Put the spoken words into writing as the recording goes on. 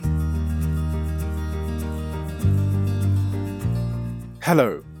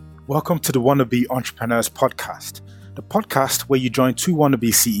Hello, welcome to the Wannabe Entrepreneurs Podcast, the podcast where you join two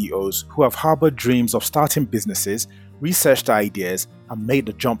wannabe CEOs who have harbored dreams of starting businesses, researched ideas, and made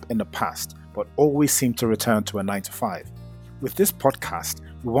the jump in the past, but always seem to return to a 9 to 5. With this podcast,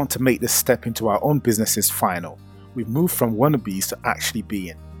 we want to make this step into our own businesses final. We've moved from wannabes to actually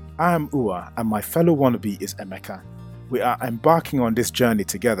being. I am Ua, and my fellow wannabe is Emeka. We are embarking on this journey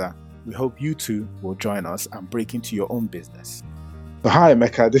together. We hope you too will join us and break into your own business. So hi,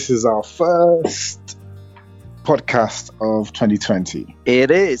 Emeka. This is our first podcast of 2020.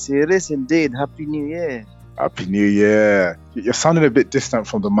 It is indeed. Happy New Year. Happy New Year. You're sounding a bit distant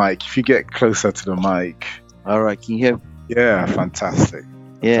from the mic. If you get closer to the mic. All right, can you hear me? Yeah, fantastic.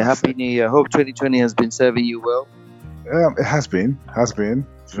 Yeah, Happy New Year. Hope 2020 has been serving you well. It has been. It's been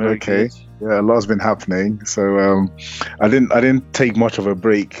Very okay. good. Yeah, a lot's been happening. So I didn't take much of a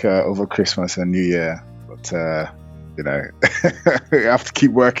break over Christmas and New Year, but you have to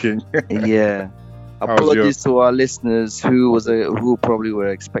keep working. Yeah. Apologies to our listeners who probably were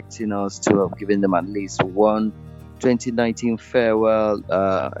expecting us to have given them at least one 2019 farewell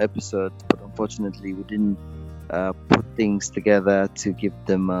episode, but unfortunately we didn't put things together to give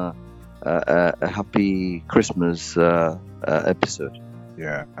them a happy Christmas episode.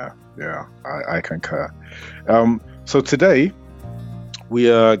 Yeah, I concur. So today we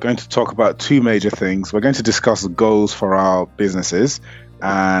are going to talk about two major things. We're going to discuss goals for our businesses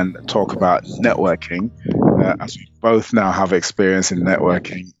and talk about networking, as we both now have experience in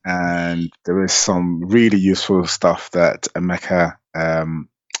networking, and there is some really useful stuff that Emeka,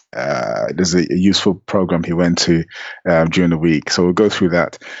 there's a useful program he went to during the week. So we'll go through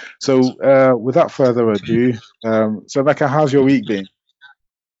that. So without further ado, so Emeka, how's your week been?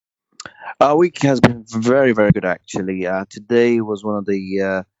 Our week has been very, very good actually. Today was one of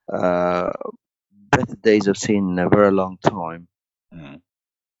the better days I've seen in a very long time.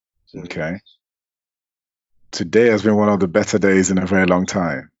 Okay. Today has been one of the better days in a very long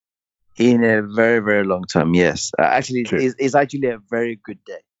time. In a very, very long time, yes. Actually, Okay. it's actually a very good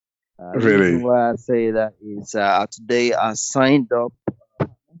day. The Really? reason why I say that is today I signed up.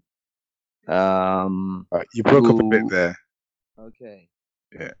 You broke up a bit to there. okay,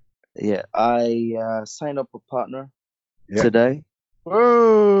 Yeah. yeah, I signed up a partner Yeah. today.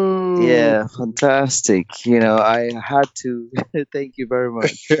 Whoa. Yeah, fantastic. I had to thank you very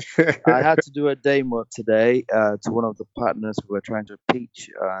much. I had to do a demo today to one of the partners who were trying to pitch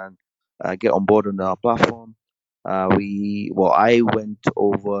and get on board on our platform. I went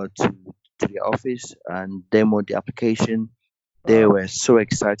over to the office and demoed the application. They were so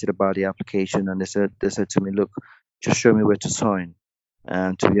excited about the application, and they said to me, "Look, just show me where to sign."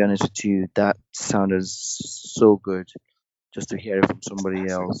 And to be honest with you, that sounded so good just to hear it from somebody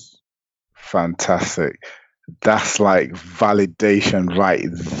else. Fantastic. That's like validation right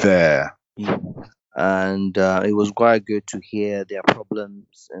there. Yeah. And it was quite good to hear their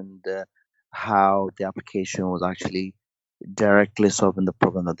problems and how the application was actually directly solving the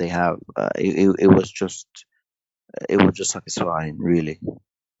problem that they have. It was just satisfying, really.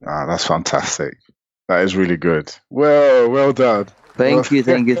 That's fantastic. That is really good. Well done. Well, Thank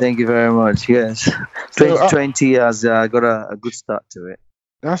you very much. Yes, so 2020 has got a good start to it.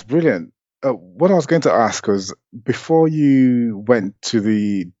 that's brilliant. What I was going to ask was, before you went to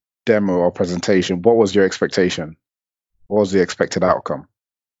the demo or presentation, what was your expectation? What was the expected outcome?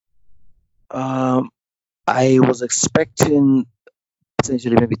 Um, I was expecting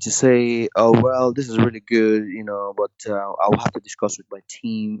potentially maybe to say, "Oh well, this is really good," but I'll have to discuss with my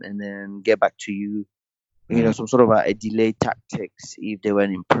team and then get back to you. Some sort of a delay tactics if they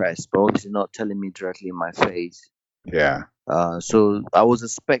weren't impressed, but obviously not telling me directly in my face. Yeah. So I was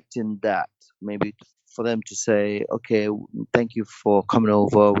expecting that maybe for them to say, "Okay, thank you for coming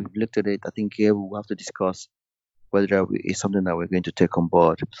over. We've looked at it. I think we'll have to discuss whether it's something that we're going to take on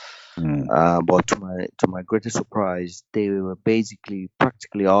board." Mm. But to my greatest surprise, they were basically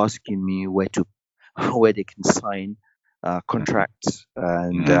practically asking me where they can sign contracts,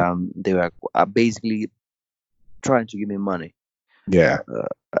 and they were basically trying to give me money, Yeah.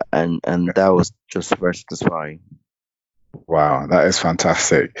 and that was just very satisfying. Wow, that is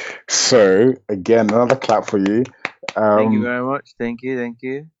fantastic. So again, another clap for you. Thank you very much. Thank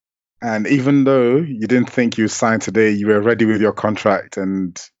you. And even though you didn't think you signed today, you were ready with your contract,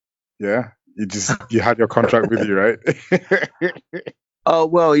 and yeah, you had your contract with you, right? Oh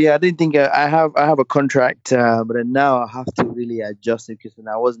well, yeah. I didn't think I have a contract, but then now I have to really adjust it because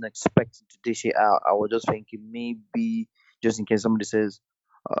I wasn't expecting to dish it out. I was just thinking maybe just in case somebody says,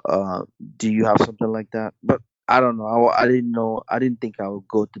 "Do you have something like that?" But I don't know. I didn't know. I didn't think I would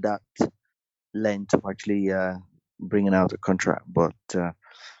go to that length of actually bringing out a contract. But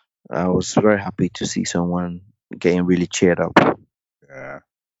I was very happy to see someone getting really cheered up. Yeah.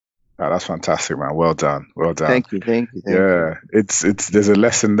 Oh, that's fantastic, man. Well done. Well done. Thank you, thank you, thank you. Yeah. It's there's a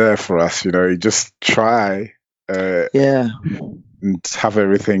lesson there for us, you just try Yeah. and have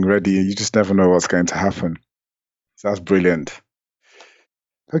everything ready. You just never know what's going to happen. So that's brilliant.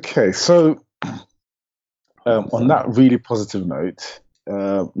 Okay, so on that really positive note,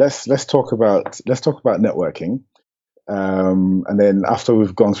 let's talk about networking. And then after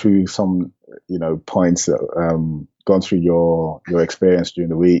we've gone through some, points, gone through your experience during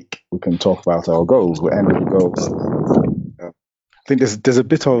the week, we can talk about our goals. We'll end with the goals. I think there's a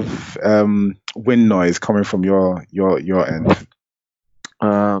bit of wind noise coming from your end.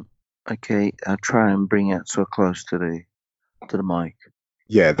 Okay, I'll try and bring it so close to the mic.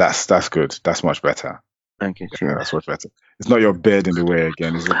 Yeah, that's good. That's much better. Okay, Yeah, cheers. that's much better. It's not your bed in the way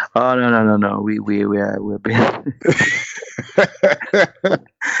again, is it? Oh no. We're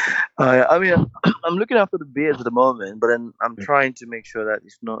I mean, I'm looking after the beers at the moment, but then I'm trying to make sure that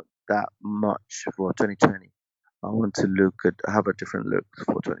it's not that much for 2020. I want to have a different look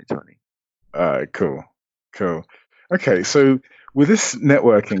for 2020. Cool. Okay, so with this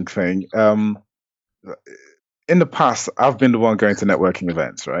networking thing, in the past, I've been the one going to networking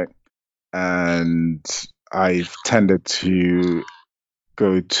events, right? And I've tended to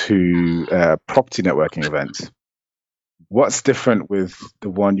go to property networking events. What's different with the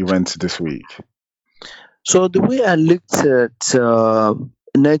one you went to this week? So the way I looked at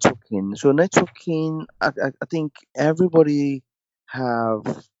networking, I think everybody have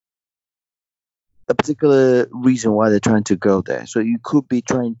a particular reason why they're trying to go there. So you could be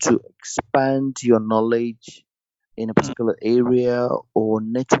trying to expand your knowledge in a particular area, or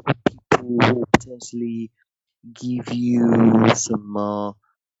network with people who potentially give you some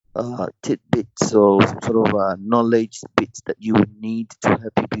tidbits or some sort of knowledge bits that you would need to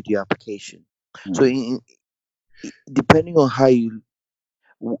help you build your application. So depending on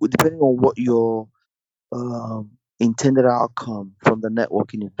depending on what your intended outcome from the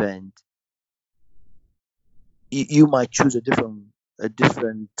networking event, you might choose a different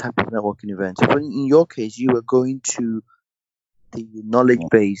type of networking event. So in your case, you were going to the knowledge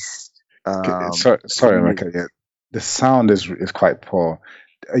based. Sorry, Emeka. Yeah, the sound is quite poor.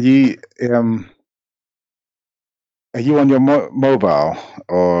 Are you on your mobile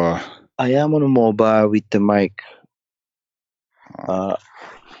or? I am on a mobile with the mic.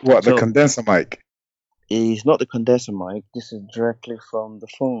 What, the condenser mic? It's not the condenser mic. This is directly from the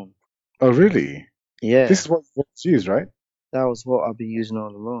phone. Oh, really? Yeah. This is what it's used, right? That was what I've been using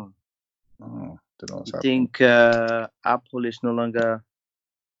all along. Oh, don't know what's I happening. think Apple is no longer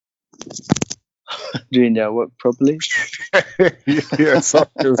doing their work properly. Yeah,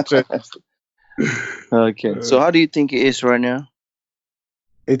 something's changed. Okay. So how do you think it is right now?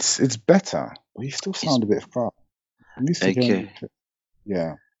 It's better, but you still sound a bit far. Okay.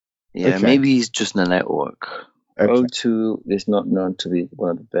 Yeah. Yeah, Okay. maybe it's just the network. Okay. O2 is not known to be one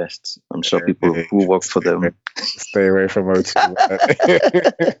of the best. I'm sure people who work for them. Stay away from O2.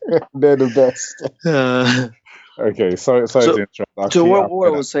 They're the best. Okay, sorry to interrupt. So what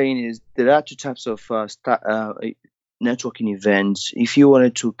I was saying is there are two types of networking events. If you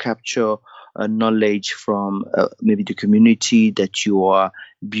wanted to capture knowledge from maybe the community that you are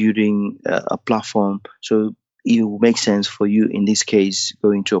building a platform, so it will make sense for you in this case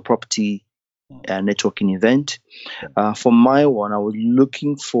going to a property networking event. For my one, I was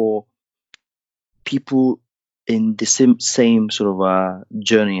looking for people in the same sort of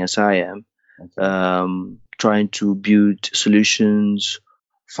journey as I am. Okay. Trying to build solutions,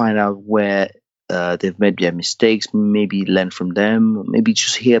 find out where they've made their mistakes, maybe learn from them, maybe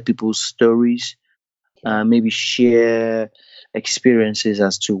just hear people's stories, maybe share experiences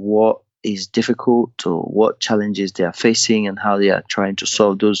as to what is difficult or what challenges they are facing and how they are trying to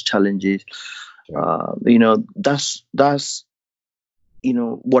solve those challenges. That's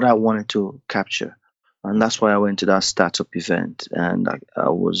what I wanted to capture, and that's why I went to that startup event, and I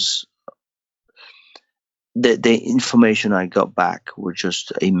was. The information I got back was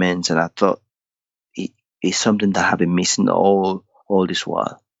just immense, and I thought it's something that I've been missing all this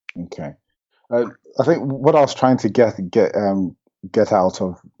while. Okay, I think what I was trying to get out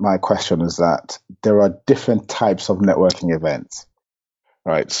of my question is that there are different types of networking events,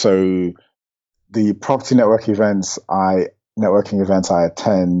 right? So the property networking events I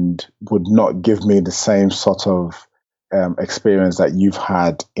attend would not give me the same sort of experience that you've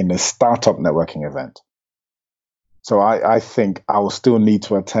had in a startup networking event. So I think I will still need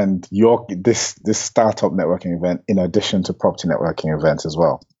to attend this startup networking event in addition to property networking events as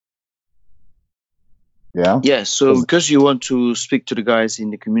well. Yeah. Yeah, so because you want to speak to the guys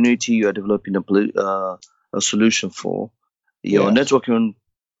in the community you are developing a solution for, your Yes. networking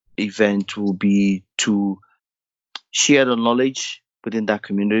event will be to share the knowledge within that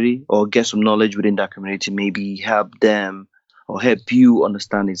community or get some knowledge within that community, maybe help them or help you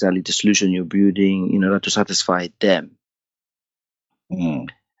understand exactly the solution you're building in order to satisfy them. Mm.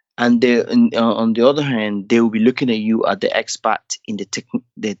 And on the other hand, they will be looking at you as the expert in the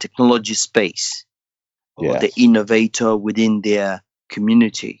technology space or the Yes. innovator within their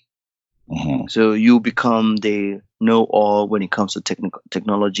community. Mm-hmm. So you become the know-all when it comes to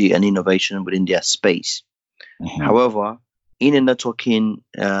technology and innovation within their space. Mm-hmm. However, in a networking,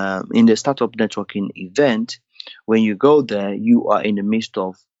 in the startup networking event, when you go there, you are in the midst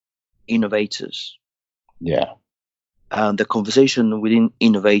of innovators. Yeah. And the conversation within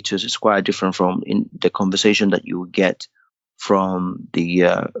innovators is quite different from in the conversation that you will get from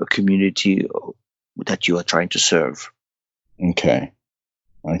the community that you are trying to serve. Okay.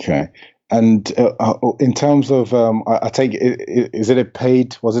 Okay. And in terms of, I take it, is it a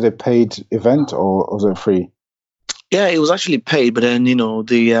paid? Was it a paid event or was it free? Yeah, it was actually paid, but then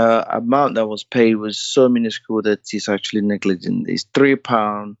the amount that was paid was so minuscule that it's actually negligent. It's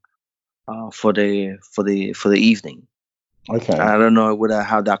 £3 for the evening. Okay. I don't know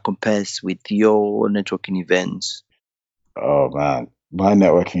how that compares with your networking events. Oh man, my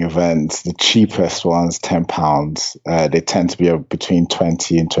networking events, the cheapest ones, £10. They tend to be between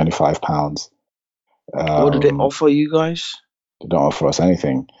 £20 and £25. What do they offer you guys? They don't offer us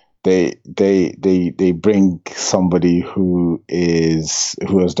anything. They bring somebody who has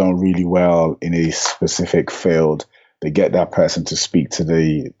done really well in a specific field. They get that person to speak to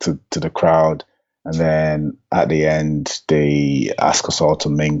the crowd, and then at the end they ask us all to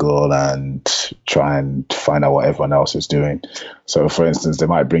mingle and try and find out what everyone else is doing. So for instance, they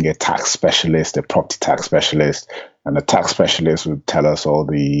might bring a tax specialist, a property tax specialist, and the tax specialist would tell us all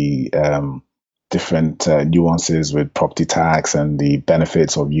the different nuances with property tax and the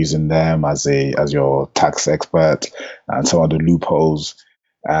benefits of using them as your tax expert, and some of the loopholes.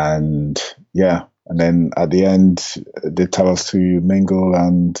 And yeah, and then at the end they tell us to mingle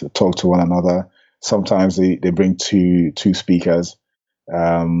and talk to one another. Sometimes they bring two speakers,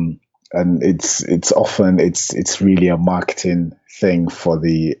 and it's often it's really a marketing thing for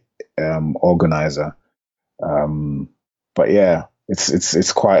the organizer. But yeah,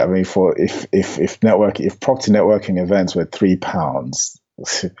 it's quite. I mean, for if property networking events were £3,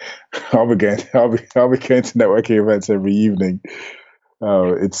 I'll be going to networking events every evening.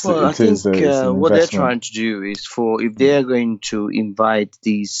 Well, I think It's an what they're investment. trying to do is if they're going to invite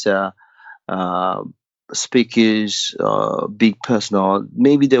these uh, speakers, big personal,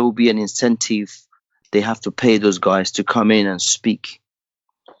 maybe there will be an incentive. They have to pay those guys to come in and speak.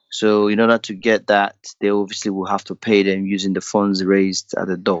 So in order to get that, they obviously will have to pay them using the funds raised at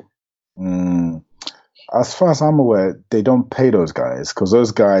the door. Mm. As far as I'm aware, they don't pay those guys because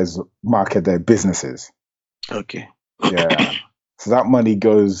those guys market their businesses. Okay. Yeah. So that money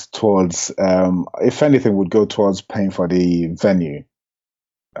goes towards, if anything, would go towards paying for the venue,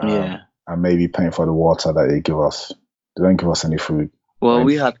 Yeah. and maybe paying for the water that they give us. They don't give us any food or Well,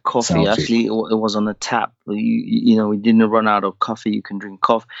 we any had coffee. sandwiches. Actually, it was on a tap. We didn't run out of coffee. You can drink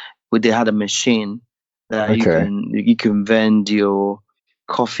coffee. But they had a machine that Okay. you can vend your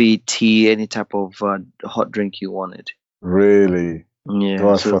coffee, tea, any type of hot drink you wanted. Really? Yeah.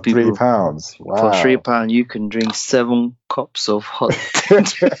 God, So for £3. for Wow. £3, you can drink 7 cups of hot.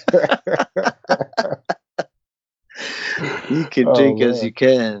 You can Oh drink as you man.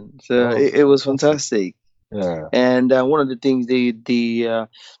 can. So Oh, it was fantastic. fantastic. Yeah. And one of the things the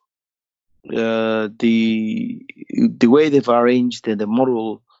way they've arranged the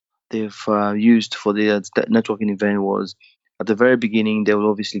model they've used for the networking event was at the very beginning they will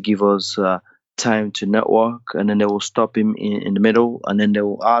obviously give us time to network, and then they will stop him in the middle, and then they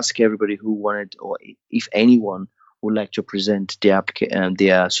will ask everybody who wanted or if anyone would like to present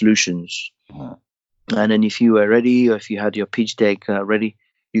their solutions. Mhm. And then if you were ready or if you had your pitch deck ready,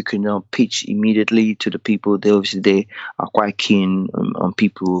 you can pitch immediately to the people. They are quite keen on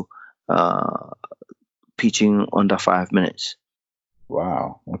people uh, pitching under 5 minutes.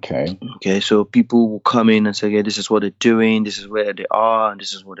 Wow. Okay. Okay, so people will come in and say, "Yeah, this is what they're doing, this is where they are, and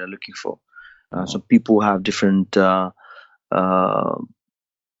this is what they're looking for." Mhm. Some people have different uh,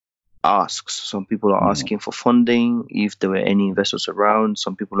 asks. Some people are Mhm. asking for funding if there were any investors around.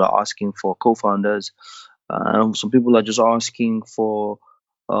 Some people are asking for co-founders. Some people are just asking for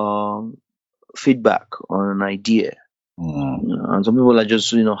um, feedback on an idea. Mhm. And some people are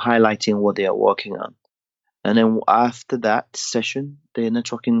just highlighting what they are working on. And then after that session, the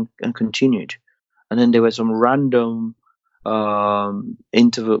networking continued. and then there were some random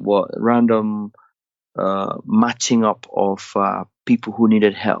random matching up of people who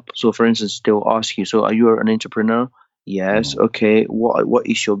needed help. So, for instance, they'll ask you, "So, are you an entrepreneur?" Yes. Okay. What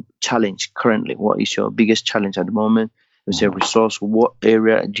is your challenge currently? What is your biggest challenge at the moment? You say resource. What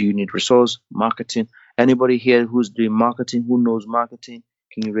area do you need resource? Marketing. Anybody here who's doing marketing? Who knows marketing?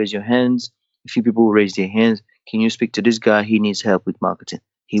 Can you raise your hands? A few people will raise their hands. Can you speak to this guy? He needs help with marketing.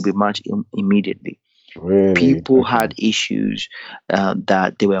 He'll be matched immediately. Really? People Okay. had issues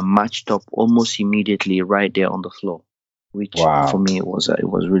that they were matched up almost immediately right there on the floor, which Wow. for me it was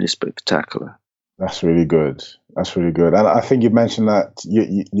really spectacular. That's really good. That's really good. And I think you mentioned that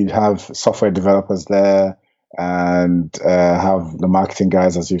you have software developers there and have the marketing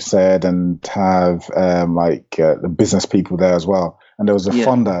guys, as you've said, and have the business people there as well. And there was a Yeah.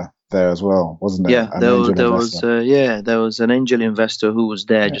 funder there as well, wasn't there? Yeah, An there angel was investor. there was an angel investor who was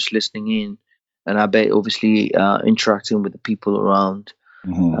there Yeah. just listening in, and I bet obviously interacting with the people around.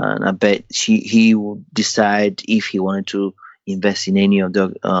 And I bet he will decide if he wanted to invest in any of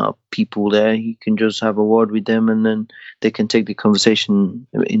the people there. He can just have a word with them, and then they can take the conversation,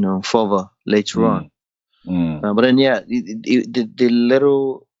 further later on. But then, yeah,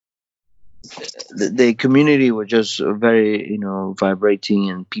 the community were just very, vibrating,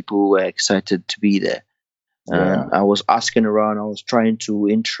 and people were excited to be there. And I was asking around. I was trying to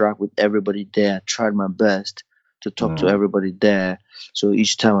interact with everybody there. I tried my best to talk to everybody there. So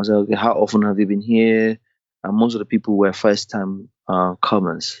each time I was like, okay, how often have you been here? And most of the people were first time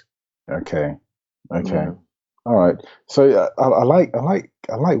comers. Okay. Yeah. All right. So I like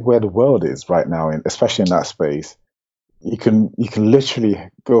where the world is right now, especially in that space. You can literally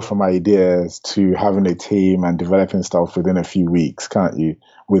go from ideas to having a team and developing stuff within a few weeks, can't you?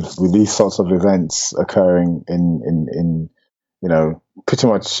 With these sorts of events occurring in pretty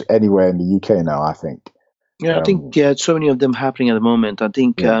much anywhere in the UK now, I think. Yeah, I think so many of them happening at the moment. I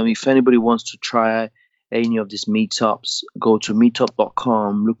think if anybody wants to try any of these meetups, go to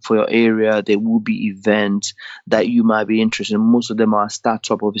meetup.com, look for your area. There will be events that you might be interested in. Most of them are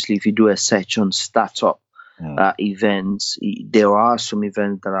startup. Obviously, if you do a search on startup events, there are some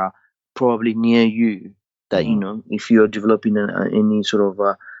events that are probably near you that, if you're developing any sort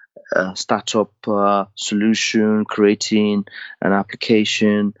of startup solution, creating an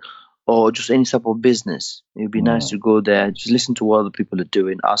application, or just any type of business, it'd be nice to go there, just listen to what other people are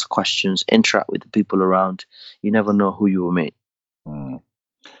doing, ask questions, interact with the people around. You never know who you will meet.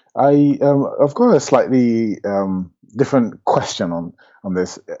 I've got a slightly different question on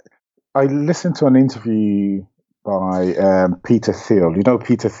this. I listened to an interview by Peter Thiel. You know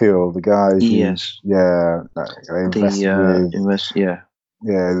Peter Thiel, the guy who Yes. the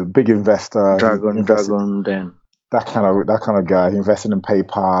big investor, Dragon Den. That kind of guy. He invested in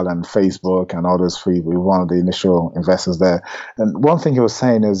PayPal and Facebook and all those three. We were one of the initial investors there. And one thing he was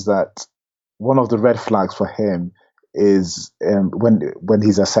saying is that one of the red flags for him is when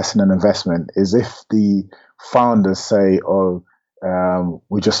he's assessing an investment is if the founders say, "Oh,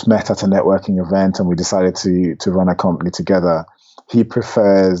 we just met at a networking event and we decided to run a company together." He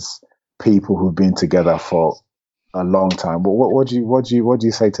prefers people who've been together for a long time. But what do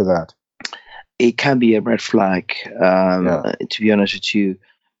you say to that? It can be a red flag, to be honest with you,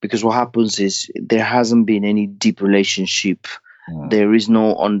 because what happens is there hasn't been any deep relationship. There is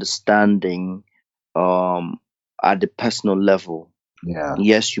no understanding at the personal level.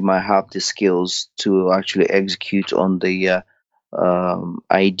 Yes, you might have the skills to actually execute on the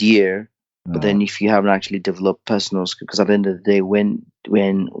idea, but then if you haven't actually developed personal skills, because at the end of the day, when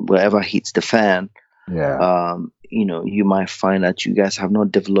whatever hits the fan, you might find that you guys have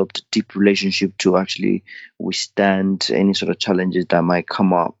not developed a deep relationship to actually withstand any sort of challenges that might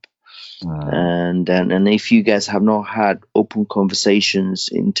come up. And if you guys have not had open conversations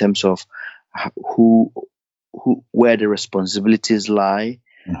in terms of where the responsibilities lie,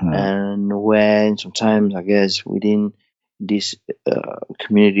 and when sometimes I guess within these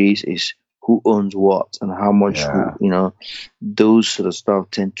communities is who owns what and how much, those sort of stuff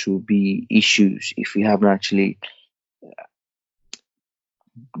tend to be issues if you haven't actually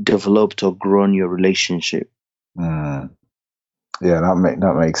developed or grown your relationship. Yeah,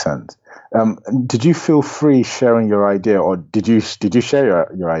 that makes sense. Did you feel free sharing your idea, or did you share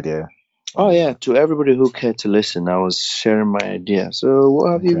your idea? Oh yeah, to everybody who cared to listen, I was sharing my idea. So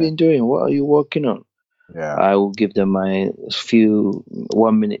what have you been doing? What are you working on? I will give them my few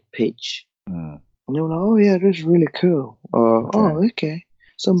 1 minute pitch. And they were like, "Oh yeah, that's really cool." Oh, okay.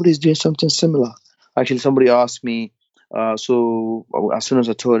 Somebody's doing something similar. Actually, somebody asked me, so as soon as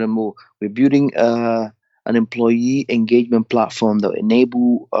I told them, we're building an employee engagement platform that will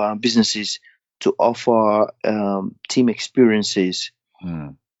enable businesses to offer team experiences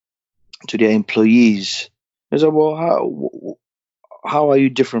to their employees. I said, well, how are you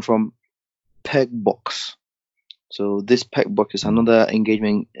different from Pegbox? So this Pegbox is another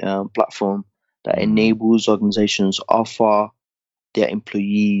engagement platform that enables organizations offer their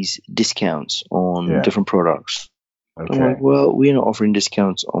employees discounts on different products. Okay. I'm like, well, we're not offering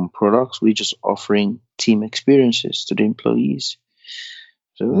discounts on products. We're just offering team experiences to the employees.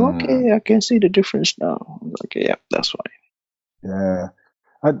 So, okay, I can see the difference now. I'm like, yeah, that's fine. Yeah.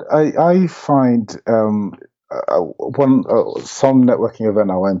 I find some networking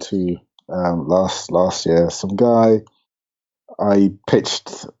event I went to last year, some guy, I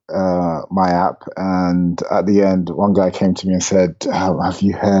pitched my app, and at the end, one guy came to me and said, "Have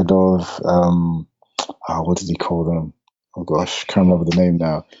you heard of what did he call them? Oh gosh, can't remember the name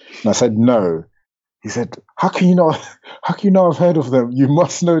now." And I said, "No." He said, "How can you not? How can you not have heard of them? You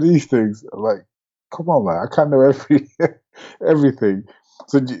must know these things." I'm like, "Come on, man! I can't know everything."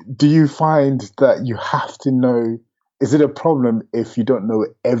 So, do you find that you have to know? Is it a problem if you don't know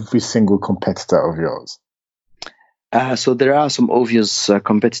every single competitor of yours? So there are some obvious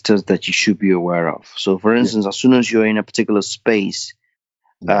competitors that you should be aware of. So, for instance, as soon as you're in a particular space,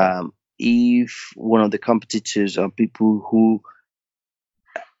 if one of the competitors are people who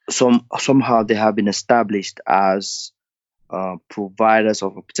somehow they have been established as providers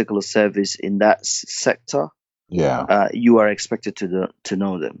of a particular service in that sector, you are expected to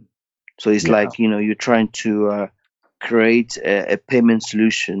know them. So it's like, you're trying to create a payment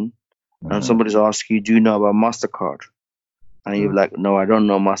solution, and somebody's asking you, do you know about MasterCard? And you're like, no, I don't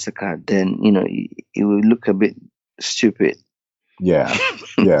know MasterCard. Then it will look a bit stupid. Yeah.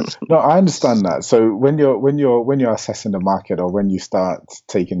 No, I understand that. So when you're assessing the market, or when you start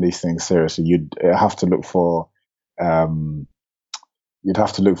taking these things seriously, you'd have to look for your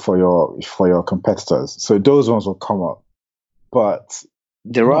competitors. So those ones will come up, but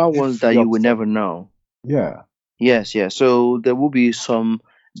there are ones that you will never know. Yeah. Yes. So there will be some,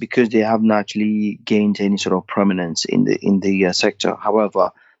 because they haven't actually gained any sort of prominence in the sector.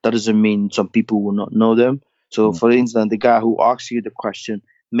 However, that doesn't mean some people will not know them. So, for instance, the guy who asks you the question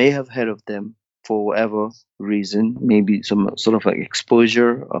may have heard of them for whatever reason, maybe some sort of like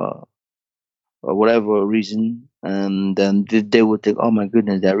exposure or whatever reason, and then they would think, "Oh my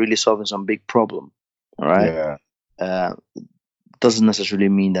goodness, they're really solving some big problem." All right. Yeah. Doesn't necessarily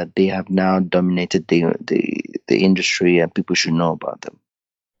mean that they have now dominated the industry and people should know about them.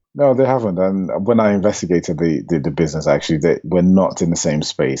 No, they haven't. And when I investigated the business, actually, we're not in the same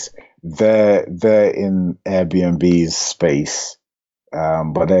space. They're in Airbnb's space,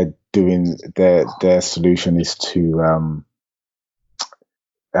 but they're doing their solution is to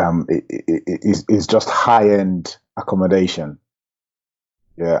is just high end accommodation.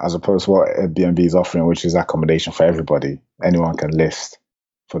 Yeah, as opposed to what Airbnb is offering, which is accommodation for everybody. Anyone can list.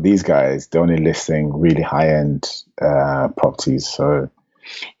 For these guys, they're only listing really high end properties. So.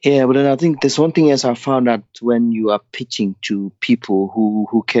 Yeah, but then I think there's one thing else I found out when you are pitching to people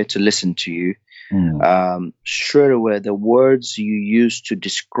who care to listen to you. Straight away, the words you use to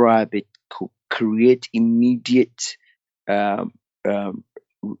describe it create immediate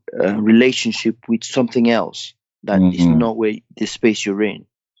relationship with something else that is not where the space you're in.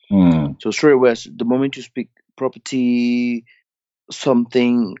 So straight away, the moment you speak property,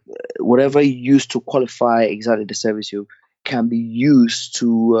 something, whatever you use to qualify exactly the service you can be used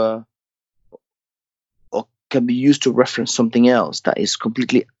to or can be used to reference something else that is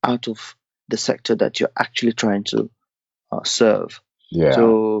completely out of the sector that you're actually trying to serve. Yeah.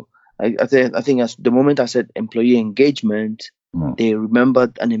 So I think as the moment I said employee engagement, they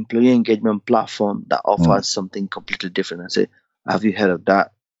remembered an employee engagement platform that offers something completely different. I said, have you heard of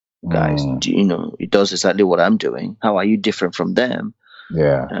that, guys? It does exactly what I'm doing. How are you different from them?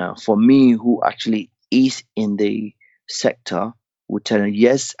 Yeah. For me, who actually is in the sector, would tell you,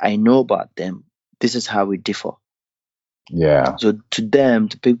 yes, I know about them. This is how we differ. Yeah. So to them,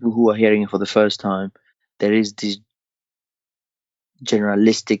 to people who are hearing it for the first time, there is this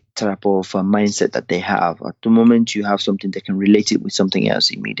generalistic type of mindset that they have. At the moment, you have something that can relate it with something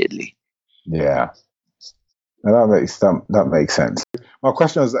else immediately. Yeah. Now that makes sense. My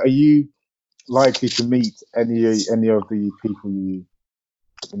question is: are you likely to meet any of the people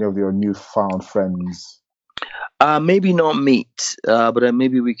any of your newfound friends? Maybe not meet, but then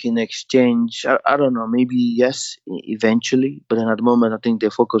maybe we can exchange. I don't know. Maybe yes, eventually. But then at the moment, I think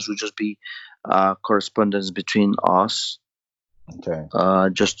the focus will just be correspondence between us. Okay.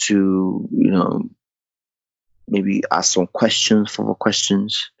 Just to maybe ask some questions, follow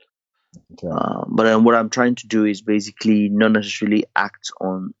questions. Okay. But then what I'm trying to do is basically not necessarily act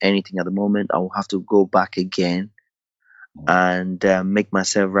on anything at the moment. I will have to go back again and make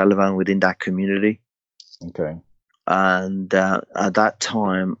myself relevant within that community. Okay. And at that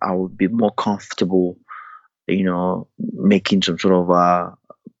time, I would be more comfortable, making some sort of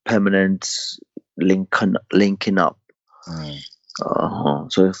permanent linking up.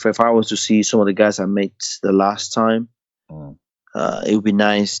 So if I was to see some of the guys I met the last time, it would be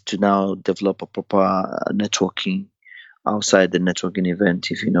nice to now develop a proper networking outside the networking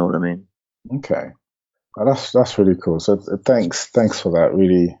event, if you know what I mean. Okay. That's really cool. So thanks for that.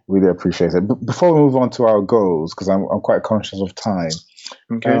 Really, really appreciate it. Before we move on to our goals, because I'm quite conscious of time.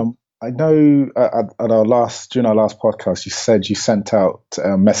 Okay. I know during our last podcast, you said you sent out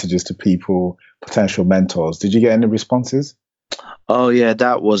messages to people, potential mentors. Did you get any responses? Oh yeah,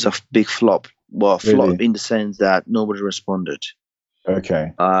 that was a big flop. Well, flop Really? in the sense that nobody responded.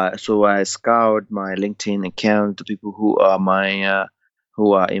 Okay. So I scoured my LinkedIn account, the people who are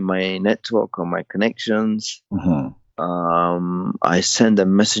in my network or my connections. I send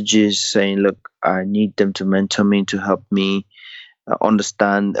them messages saying, look, I need them to mentor me, to help me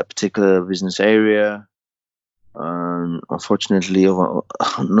understand a particular business area. Unfortunately,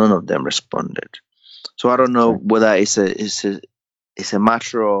 none of them responded. So I don't know whether it's a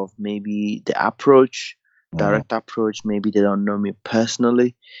matter of maybe the approach, direct approach. Maybe they don't know me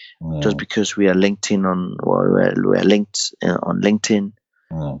personally, just because we are linked in on, we're linked on LinkedIn.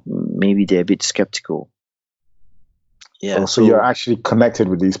 Maybe they're a bit skeptical. Yeah. So you're actually connected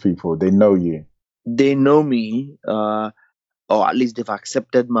with these people. They know you. They know me, or at least they've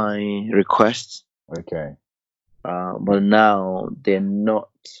accepted my request. Okay. But now they're not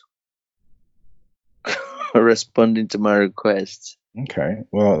responding to my requests. Okay.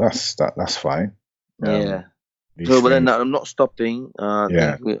 Well, that's fine. Yeah. So, but then I'm not stopping.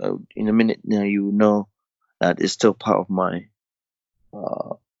 Yeah. In a minute now, you know that it's still part of my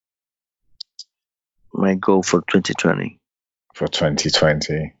my goal for 2020. For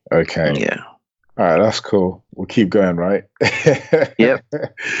 2020. Okay. Yeah. All right, that's cool. We'll keep going, right? Yep.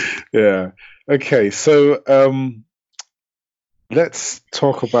 Yeah. Okay, so let's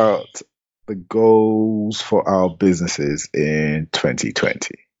talk about the goals for our businesses in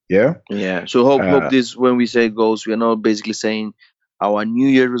 2020. Yeah? Yeah. So hope this, when we say goals, we're not basically saying our New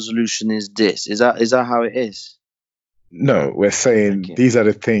Year resolution is this. Is that how it is? No, we're saying these are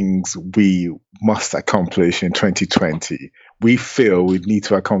the things we must accomplish in 2020. We feel we need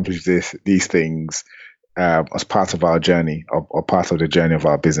to accomplish these things as part of our journey or part of the journey of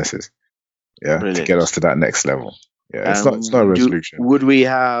our businesses. Yeah, brilliant. To get us to that next level. Yeah, it's not a resolution. Would we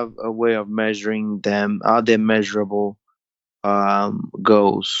have a way of measuring them? Are they measurable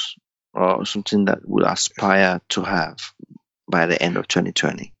goals or something that we'll aspire to have by the end of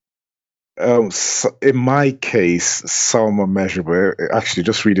 2020? So in my case, some are measurable. Actually,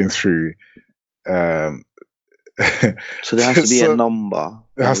 just reading through. So there has to be a number.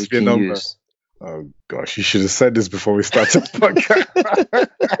 There has to be a number. Use. Oh gosh, you should have said this before we started the podcast.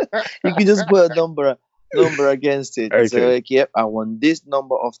 You can just put a number against it. Okay. So like, yep, I want this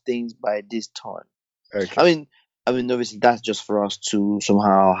number of things by this time. Okay. I mean, obviously that's just for us to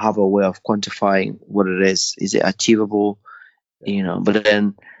somehow have a way of quantifying what it is. Is it achievable? But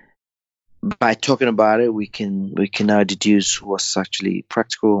then by talking about it, we can now deduce what's actually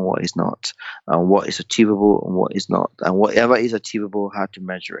practical and what is not, and what is achievable and what is not, and whatever is achievable, how to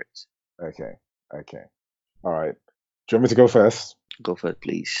measure it. Okay. All right. Do you want me to go first? Go for it,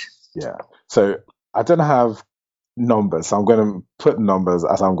 please. Yeah. So I don't have numbers, so I'm going to put numbers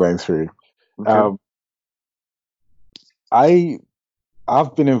as I'm going through. Okay.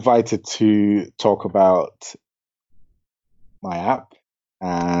 I've been invited to talk about my app,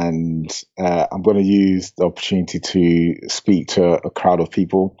 and I'm going to use the opportunity to speak to a crowd of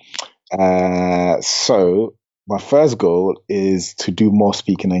people. So my first goal is to do more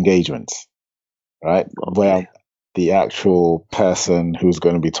speaking engagements, right? Okay. Where the actual person who's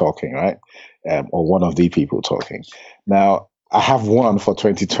going to be talking, right? Or one of the people talking. Now, I have one for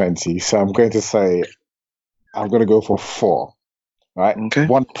 2020, so I'm going to say I'm going to go for 4, right? Okay.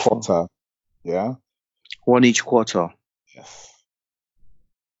 1 quarter, yeah? 1 each quarter. Yes.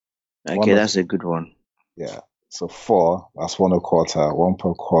 Okay, that's a good one. Yeah. So 4, that's 1 a quarter, 1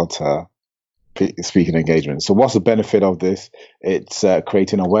 per quarter speaking engagement. So what's the benefit of this? It's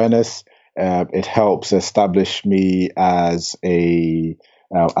creating awareness. It helps establish me as an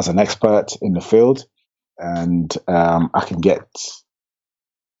expert in the field, and I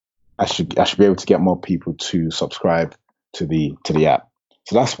should be able to get more people to subscribe to the app.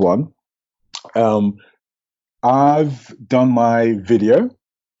 So that's one. I've done my video.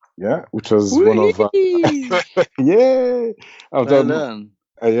 Yeah, which was one of Whee! yeah. I've Well done done.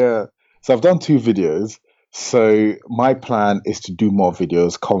 yeah. So I've done 2 videos. So my plan is to do more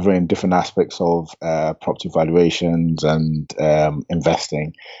videos covering different aspects of property valuations and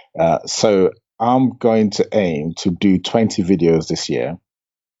investing. So I'm going to aim to do 20 videos this year.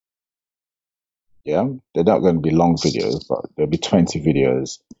 Yeah, they're not going to be long videos, but there'll be 20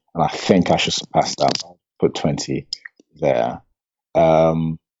 videos, and I think I should surpass that. Put 20 there.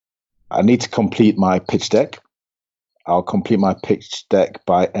 Um, I need to complete my pitch deck. I'll complete my pitch deck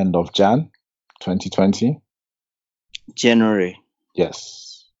by end of Jan 2020. January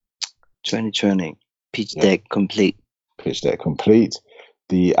Yes, 2020. Pitch yeah, deck complete. pitch deck complete.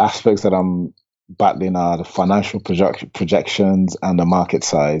 The aspects that I'm battling are the financial projections and the market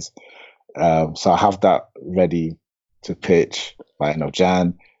size. So I have that ready to pitch by end of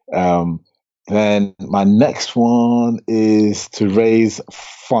Jan. Um, then my next one is to raise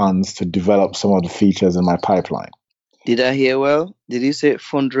funds to develop some of the features in my pipeline. Did I hear well? Did you say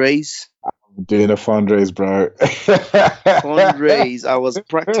fundraise? Doing a fundraise, bro. Fundraise. I was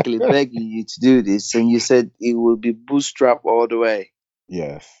practically begging you to do this, and you said it will be bootstrap all the way.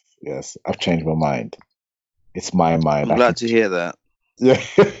 Yes, yes. I've changed my mind. It's my mind. I'm glad to hear that. Yeah.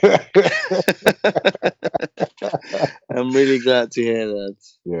 I'm really glad to hear that.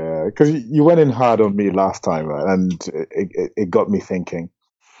 Yeah, because you went in hard on me last time, right? And it got me thinking.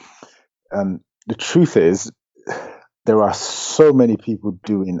 And the truth is, there are so many people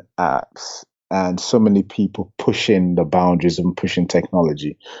doing apps and so many people pushing the boundaries and pushing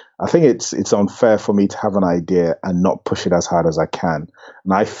technology. I think it's unfair for me to have an idea and not push it as hard as I can.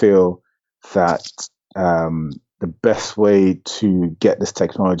 And I feel that the best way to get this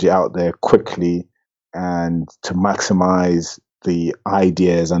technology out there quickly and to maximize the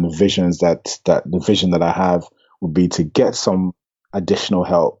ideas and the visions that the vision that I have would be to get some additional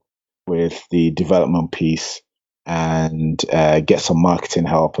help with the development piece and get some marketing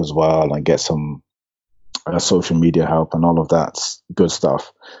help as well and get some social media help and all of that good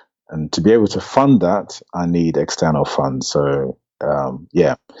stuff. And to be able to fund that, I need external funds. So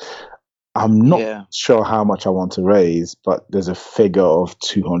yeah, I'm not Yeah. sure how much I want to raise, but there's a figure of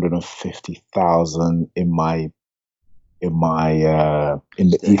 250,000 in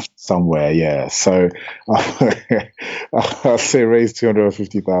the east somewhere. Yeah, so I'll say raise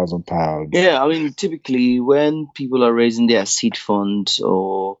 £250,000. Yeah, I mean, typically when people are raising their seed funds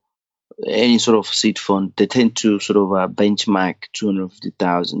or any sort of seed fund, they tend to sort of benchmark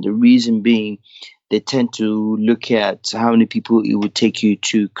 250,000. The reason being, they tend to look at how many people it would take you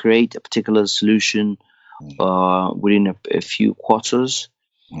to create a particular solution within a few quarters,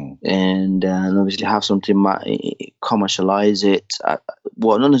 and obviously have something commercialize it.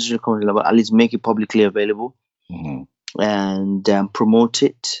 Well, not necessarily commercialize, but at least make it publicly available and promote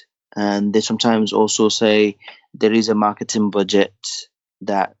it. And they sometimes also say there is a marketing budget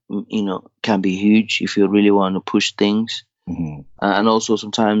that can be huge if you really want to push things. And also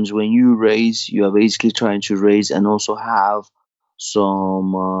sometimes when you raise, you are basically trying to raise and also have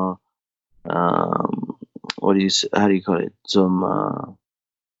some how do you call it, some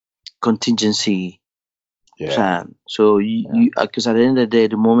contingency plan. So you because at the end of the day,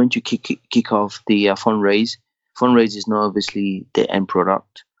 the moment you kick off the fundraise is not obviously the end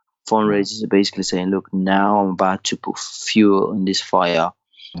product. Fundraise is basically saying, look, now I'm about to put fuel in this fire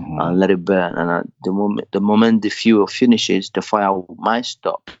and let it burn. And at the moment the fuel finishes, the fire might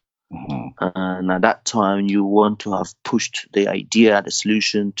stop. And at that time, you want to have pushed the idea, the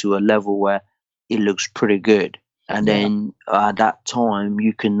solution to a level where it looks pretty good. And then at that time,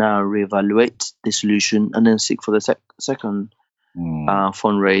 you can now reevaluate the solution and then seek for the second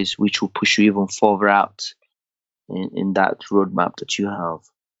fundraise, which will push you even further out in that roadmap that you have.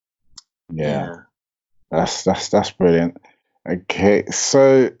 Yeah. That's brilliant. Okay,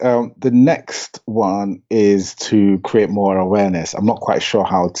 so the next one is to create more awareness. I'm not quite sure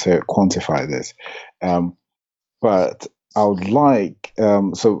how to quantify this, but I would like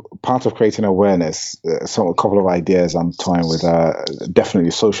so part of creating awareness. A couple of ideas I'm toying with. Definitely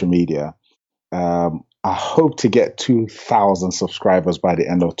social media. I hope to get 2,000 subscribers by the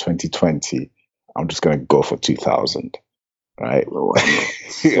end of 2020. I'm just going to go for 2,000. Right? Well,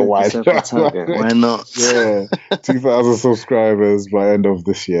 why not? Why not? Yeah, 2,000 subscribers by end of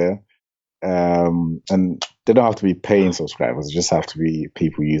this year. And they don't have to be paying subscribers; they just have to be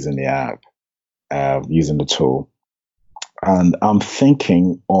people using the app, using the tool. And I'm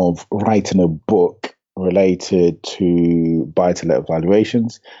thinking of writing a book related to buy-to-let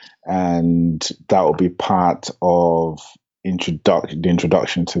valuations, and that will be part of the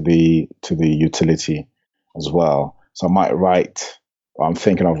introduction to the utility as well. So I might write I'm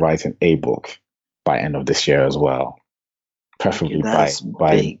thinking of writing a book by end of this year as well, preferably That's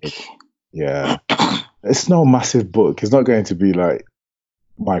by big. yeah. It's no massive book. It's not going to be like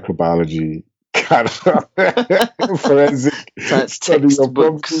microbiology kind of forensic study of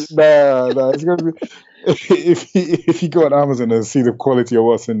property. Textbooks. Nah, it's going to be. If you go on Amazon and see the quality of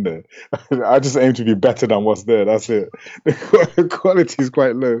what's in there, I just aim to be better than what's there. That's it. The quality is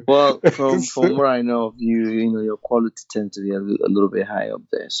quite low. Well, from what I know of you, your quality tends to be a little bit high up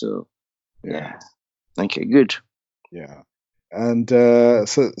there. So yeah. Okay, good. Yeah. And so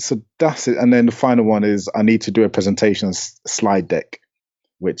that's it. And then the final one is I need to do a presentation slide deck,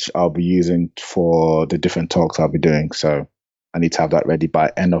 which I'll be using for the different talks I'll be doing. So I need to have that ready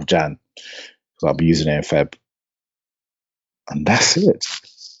by end of Jan. So I'll be using it in Feb. And that's it.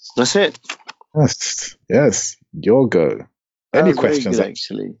 That's it. Yes. Your go. Any questions? Very good,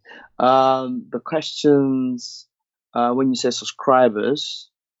 actually. The questions, when you say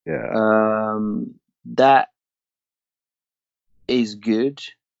subscribers, that is good.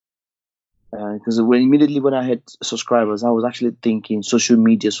 Because when I had subscribers, I was actually thinking social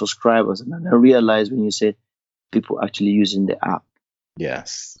media subscribers, and then I realized when you said people actually using the app.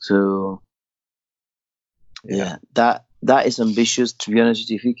 Yes. So yeah, that is ambitious. To be honest with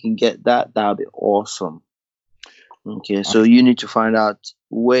you, if you can get that would be awesome. Okay, so you need to find out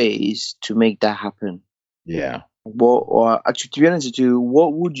ways to make that happen. Yeah. Or actually, to be honest with you,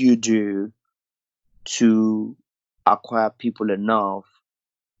 what would you do to acquire people enough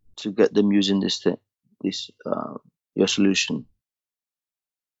to get them using this your solution?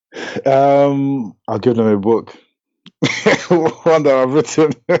 I'll give them a book. One that I've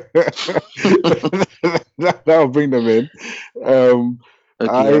written. That'll bring them in.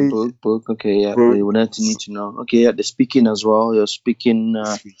 Book. Okay, yeah. We will need to know. Okay, yeah, the speaking as well. Your speaking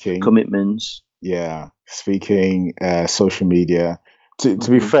commitments. Yeah, speaking, social media. To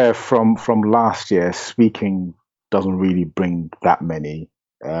be fair, from last year, speaking doesn't really bring that many.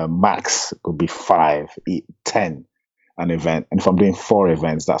 Max would be 5, 10 an event, and if I'm doing 4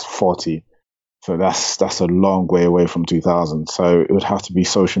 events, that's 40. So that's a long way away from 2000. So it would have to be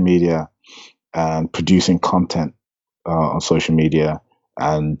social media and producing content on social media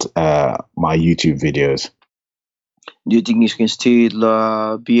and my YouTube videos. Do you think you can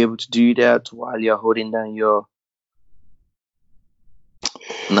still be able to do that while you're holding down your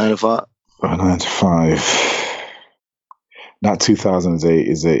 9 to 5? 9 to 5. That 2000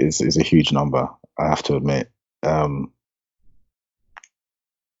 is a huge number, I have to admit.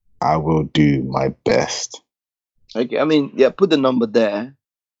 I will do my best. Okay, I mean, yeah, put the number there.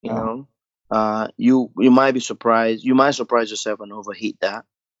 You know, you might be surprised. You might surprise yourself and overheat that.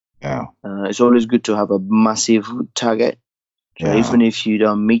 Yeah. It's always good to have a massive target. So even if you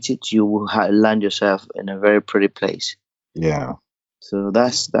don't meet it, you will land yourself in a very pretty place. Yeah. So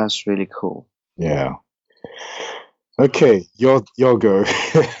that's really cool. Yeah. Okay, your go.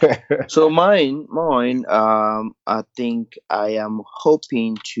 So mine. I think I am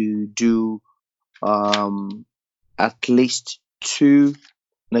hoping to do at least 2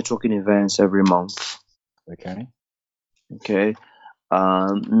 networking events every month. Okay.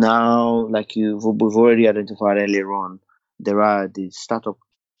 Now, like we've already identified earlier on, there are the startup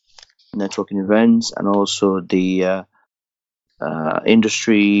networking events and also the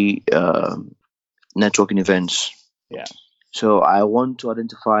industry networking events. Yeah. So I want to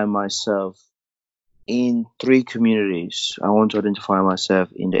identify myself in 3 communities. I want to identify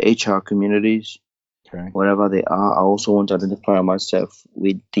myself in the HR communities, wherever they are. I also want to identify myself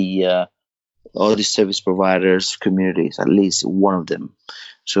with the all the service providers communities, at least one of them.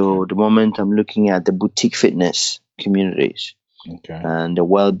 So the moment I'm looking at the boutique fitness communities and the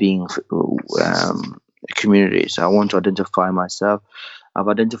well-being communities, I want to identify myself. I've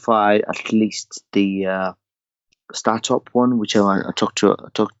identified at least the startup one, which I talked to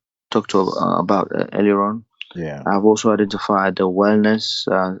about earlier on. Yeah. I've also identified the wellness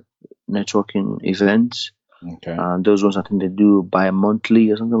networking events. Those ones I think they do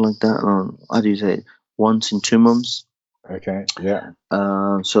bi-monthly or something like that. How do you say it? Once in 2 months. Okay. Yeah.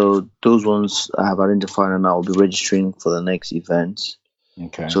 So those ones I have identified, and I'll be registering for the next event.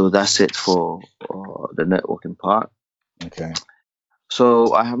 Okay. So that's it for the networking part. Okay.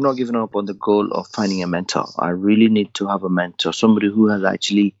 So I have not given up on the goal of finding a mentor. I really need to have a mentor, somebody who has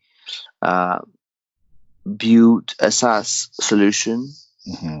actually built a SaaS solution,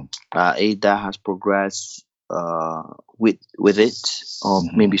 that has progressed with it, or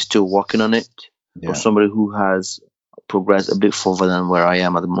maybe still working on it, or somebody who has progressed a bit further than where I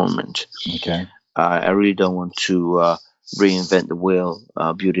am at the moment. Okay. I really don't want to reinvent the wheel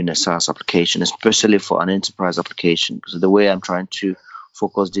building a SaaS application, especially for an enterprise application. Because the way I'm trying to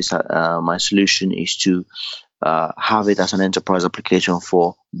focus this my solution is to have it as an enterprise application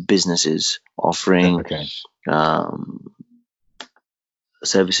for businesses offering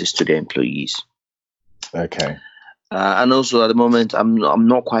services to their employees. Okay. And also at the moment, I'm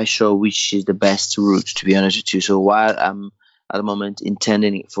not quite sure which is the best route, to be honest with you. So while I'm at the moment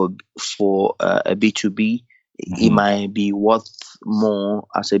intending it for a B2B, it might be worth more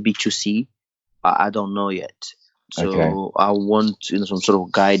as a B2C. I don't know yet. So I want some sort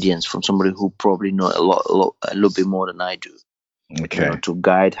of guidance from somebody who probably know a little bit more than I do. Okay. To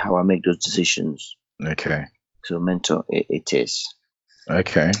guide how I make those decisions. Okay. So mentor, it is.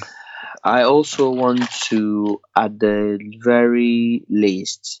 Okay. I also want to, at the very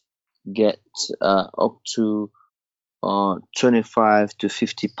least, get up to 25 to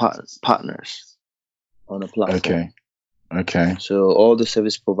 50 partners on a platform. Okay. So all the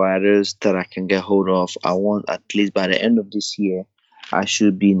service providers that I can get hold of, I want at least by the end of this year, I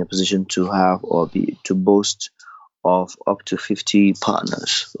should be in a position to have to boast of up to 50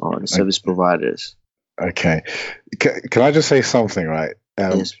 partners or service providers. Okay. Can I just say something, right?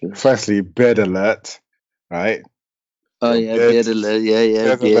 Yes, please. Firstly, beard alert, right? Oh, yeah, beard alert.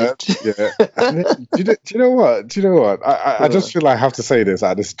 Yeah, beard. Yeah. Do you know what? I just feel I have to say this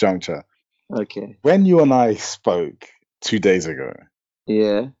at this juncture. Okay. When you and I spoke 2 days ago,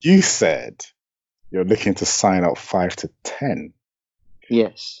 you said you're looking to sign up 5 to 10.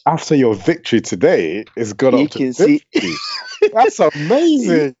 Yes. After your victory today, it's got up to 50. That's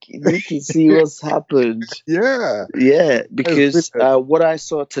amazing. You can see what's happened. Yeah. Yeah, because what I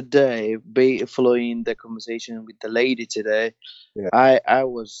saw today, following the conversation with the lady today, I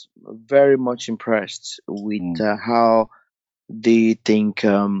was very much impressed with how they think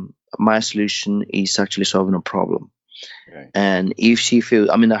my solution is actually solving a problem. Okay. And if she feels,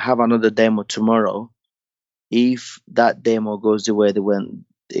 I have another demo tomorrow. If that demo goes the way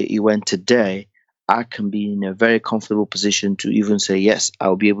it went today, I can be in a very comfortable position to even say, yes,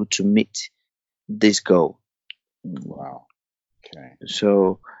 I'll be able to meet this goal. Wow. Okay.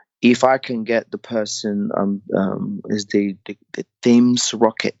 So if I can get the person, is the Thames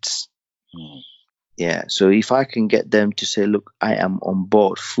Rockets. Yeah. So if I can get them to say, look, I am on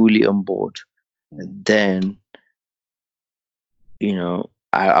board, fully on board, then,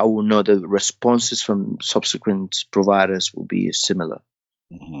 I will know the responses from subsequent providers will be similar.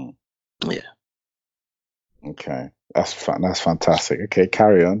 Yeah. Okay. That's fantastic. Okay,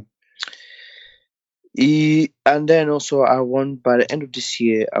 carry on. And then also by the end of this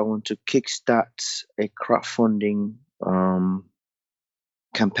year, I want to kickstart a crowdfunding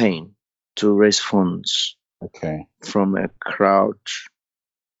campaign to raise funds from a crowd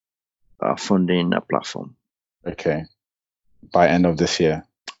funding platform. Okay. By end of this year?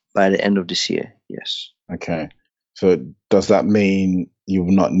 By the end of this year, yes. Okay. So does that mean you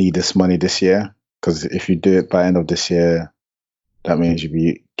will not need this money this year? Because if you do it by end of this year, that means you'll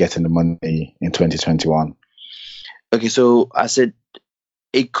be getting the money in 2021. Okay, so I said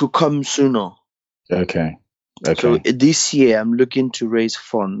it could come sooner. Okay. So this year, I'm looking to raise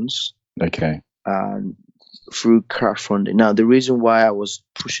funds. Okay. Through crowdfunding. Now, the reason why I was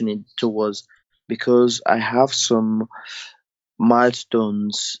pushing it towards because I have some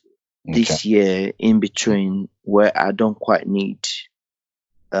milestones this year in between where I don't quite need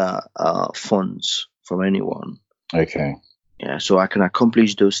funds from anyone. Okay. Yeah, so I can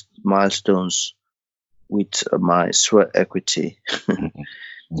accomplish those milestones with my sweat equity.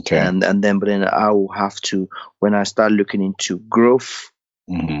 Okay. But then I will have to, when I start looking into growth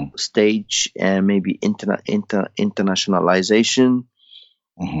stage and maybe internationalization,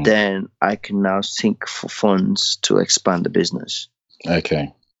 then I can now seek for funds to expand the business.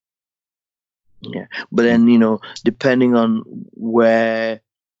 Okay. Yeah, but then depending on where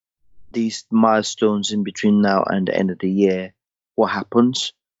these milestones in between now and the end of the year, what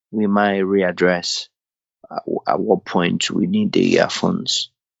happens, we might readdress at what point we need the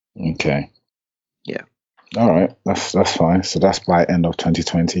funds. Okay. Yeah. All right, that's fine. So that's by end of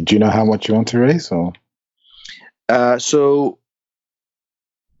 2020. Do you know how much you want to raise, or? So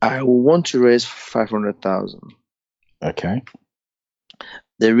I want to raise 500,000. Okay.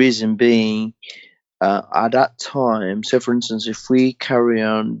 The reason being, at that time, so for instance, if we carry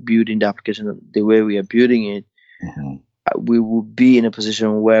on building the application the way we are building it, we will be in a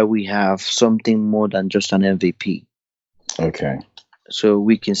position where we have something more than just an MVP. Okay. So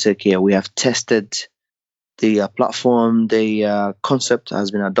we can say, okay, we have tested the platform, the concept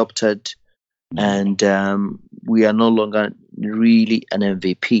has been adopted, and we are no longer really an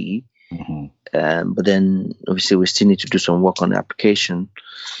MVP. But then obviously we still need to do some work on the application.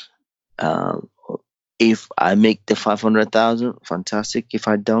 If I make the 500,000, fantastic. If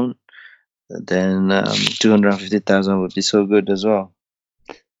I don't, then 250,000 would be so good as well.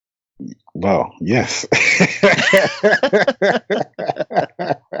 Well, yes.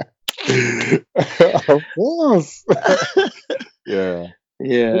 Of course. Yeah.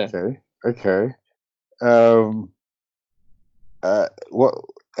 Yeah. Okay. What?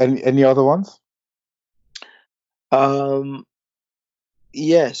 Any other ones?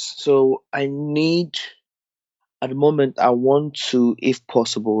 Yes. So I need, at the moment, I want to, if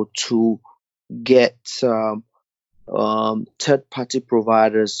possible, to get third-party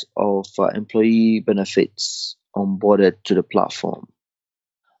providers of employee benefits onboarded to the platform.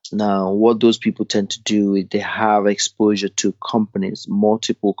 Now, what those people tend to do is they have exposure to companies,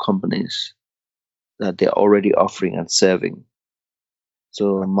 multiple companies that they're already offering and serving.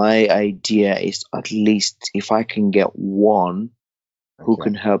 So my idea is, at least if I can get one who Okay.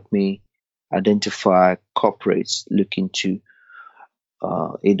 can help me identify corporates looking to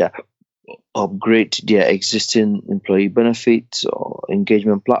either upgrade their existing employee benefits or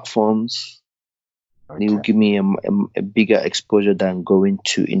engagement platforms. It will Okay. give me a bigger exposure than going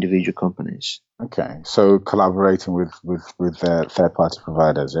to individual companies. Okay. So collaborating with third party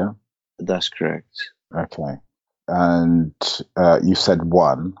providers, yeah. That's correct. Okay. And you said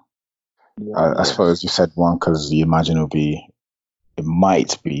one. I Yes. suppose you said one because you imagine it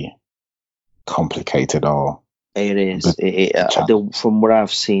might be complicated or It is. challenging. From what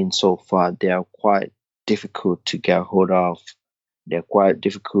I've seen so far, they are quite difficult to get hold of. They're quite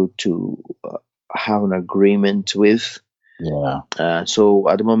difficult to have an agreement with. Yeah. So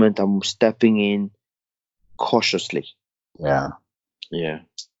at the moment, I'm stepping in cautiously. Yeah. Yeah.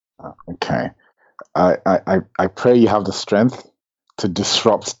 Okay. I pray you have the strength to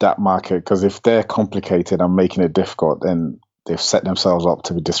disrupt that market, because if they're complicated and making it difficult, then they've set themselves up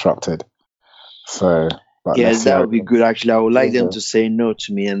to be disrupted. So, but Yes, let's see that how would be it good. Actually, I would like them goes. to say no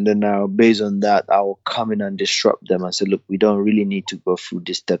to me, and then based on that, I will come in and disrupt them and say, "Look, we don't really need to go through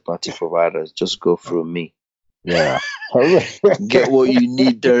these third-party providers. Just go through me. Yeah. Get what you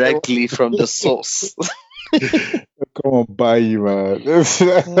need directly from the source." Come on, buy you, man.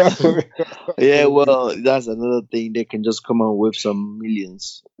 Yeah, well, that's another thing. They can just come out with some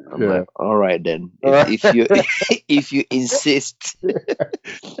millions. I'm Yeah. like, all right then. If you if you insist,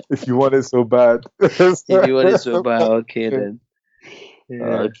 If you want it so bad. if you want it so bad, okay then.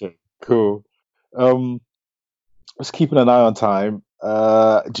 Yeah. Okay, cool. Just keeping an eye on time.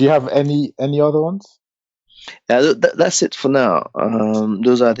 Do you have any other ones? That's it for now.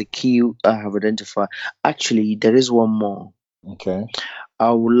 Those are the key I have identified. Actually, there is one more. Okay.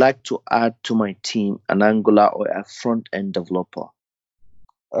 I would like to add to my team an Angular or a front end developer.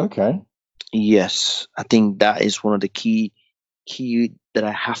 Okay. Yes, I think that is one of the key that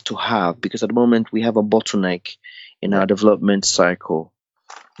I have to have, because at the moment we have a bottleneck in our development cycle.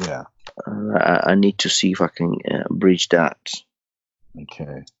 Yeah. I need to see if I can bridge that.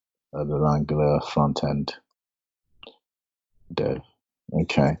 Okay. The Angular front end dev.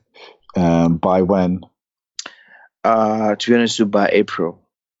 Okay. By when? To be honest, by April.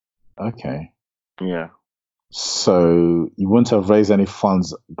 Okay. Yeah. So you wouldn't have raised any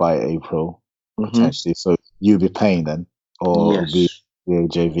funds by April, potentially. So you'll be paying then, or it'll be the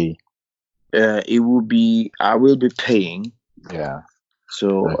JV. It will be. I will be paying. Yeah.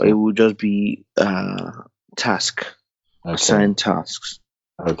 So Okay. it will just be assigned tasks.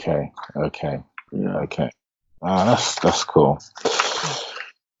 Okay. Yeah. Okay. That's cool.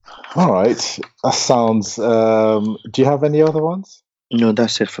 All right. That sounds. Do you have any other ones? No,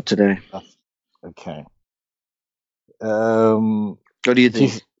 that's it for today. Okay. What do you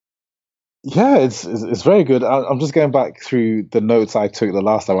think? Yeah, it's very good. I'm just going back through the notes I took the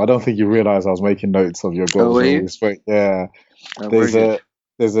last time. I don't think you realized I was making notes of your goals. were you? Yeah. Oh, There's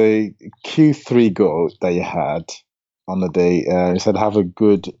a Q3 goal that you had on the day. You said have a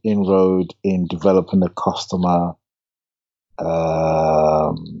good inroad in developing the customer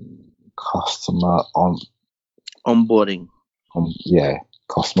onboarding.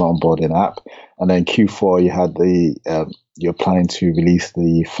 Customer onboarding app. And then Q4 you had you're planning to release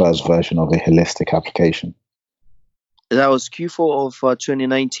the first version of a holistic application. That was Q4 of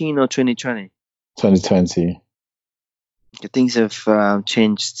 2019 or 2020? 2020. Things have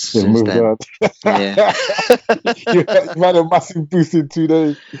changed since then. On. Yeah. you had a massive boost in 2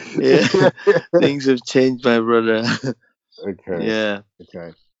 days. Yeah. Things have changed, my brother. Okay. Yeah.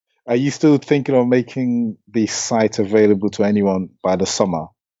 Okay. Are you still thinking of making the site available to anyone by the summer?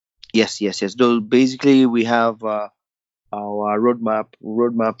 Yes. Though basically we have Our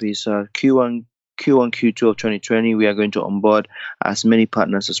roadmap is Q1, Q2 of 2020. We are going to onboard as many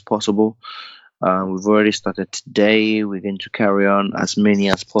partners as possible. We've already started today. We're going to carry on as many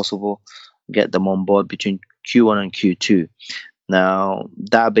as possible, get them on board between Q1 and Q2. Now,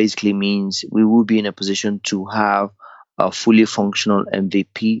 that basically means we will be in a position to have a fully functional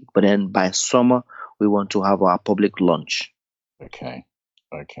MVP, but then by summer, we want to have our public launch. Okay.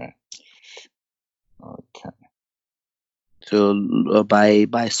 So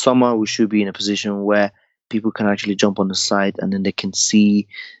by summer, we should be in a position where people can actually jump on the site and then they can see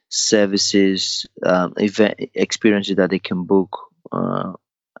services, event experiences that they can book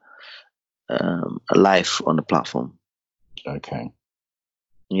live on the platform. Okay.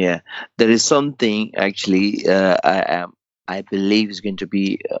 Yeah, there is something actually I believe is going to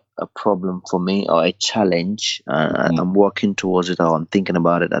be a problem for me or a challenge. I'm working towards it, or I'm thinking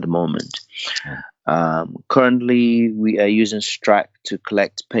about it at the moment. Currently, we are using Stripe to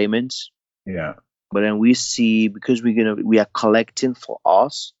collect payments. Yeah. But then we see, because we are collecting for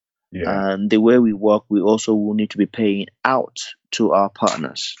us, Yeah. and the way we work, we also will need to be paying out to our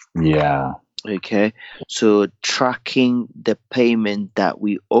partners. Yeah. Okay, so tracking the payment that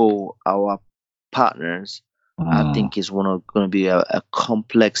we owe our partners, I think is going to be a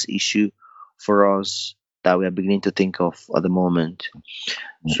complex issue for us that we are beginning to think of at the moment.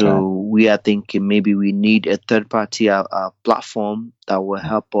 Okay. So we are thinking maybe we need a third-party platform that will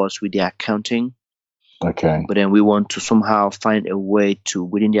help us with the accounting. Okay. But then we want to somehow find a way to,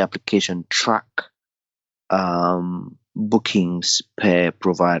 within the application, track bookings per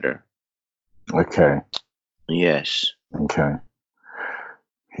provider. Okay. Yes. Okay.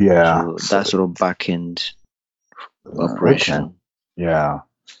 Yeah. So that sort of back-end operation. Okay. Yeah.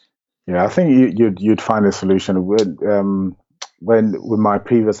 I think you'd find a solution with with my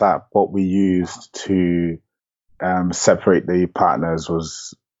previous app. What we used to separate the partners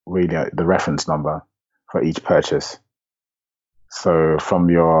was really the reference number for each purchase. So from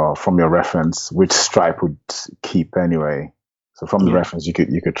your reference, which Stripe would keep anyway. So from the reference, you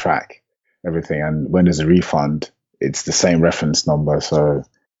could track everything, and when there's a refund, it's the same reference number. So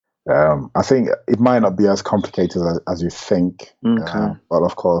I think it might not be as complicated as you think, but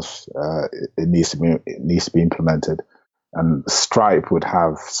of course it needs to be implemented, and Stripe would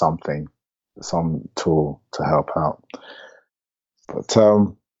have some tool to help out. But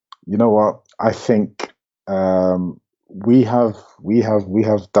you know what? I think we have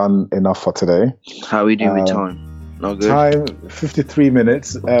done enough for today. How are we doing with time? Not good. Time 53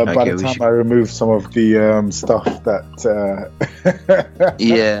 minutes. By the time I remove some of the stuff that.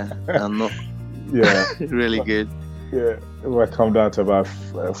 Yeah, I'm not. Yeah, really good. Yeah, we'll come down to about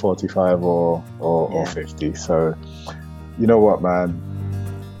 45 or 50. So, you know what, man?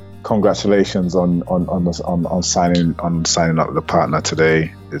 Congratulations on signing up with the partner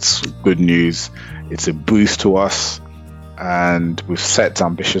today. It's good news. It's a boost to us. And we've set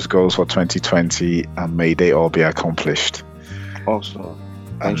ambitious goals for 2020, and may they all be accomplished. Awesome.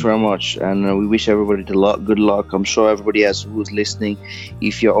 Thanks very much. And we wish everybody good luck. I'm sure everybody else who's listening,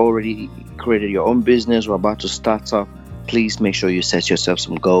 if you're already created your own business or about to start up, please make sure you set yourself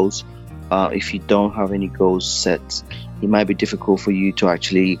some goals. If you don't have any goals set, it might be difficult for you to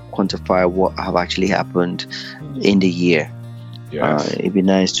actually quantify what have actually happened in the year. Yes. It'd be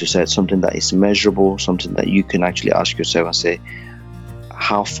nice to set something that is measurable, something that you can actually ask yourself and say,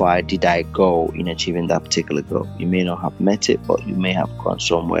 how far did I go in achieving that particular goal? You may not have met it, but you may have gone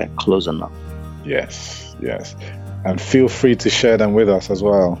somewhere close enough. Yes. And feel free to share them with us as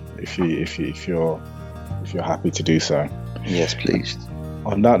well if you're happy to do so. Yes, please.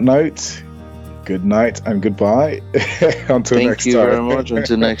 On that note, good night and goodbye. Until next time. Thank you very much.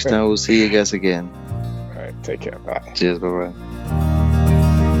 Until next time, we'll see you guys again. All right, take care. Bye. Cheers. Bye-bye.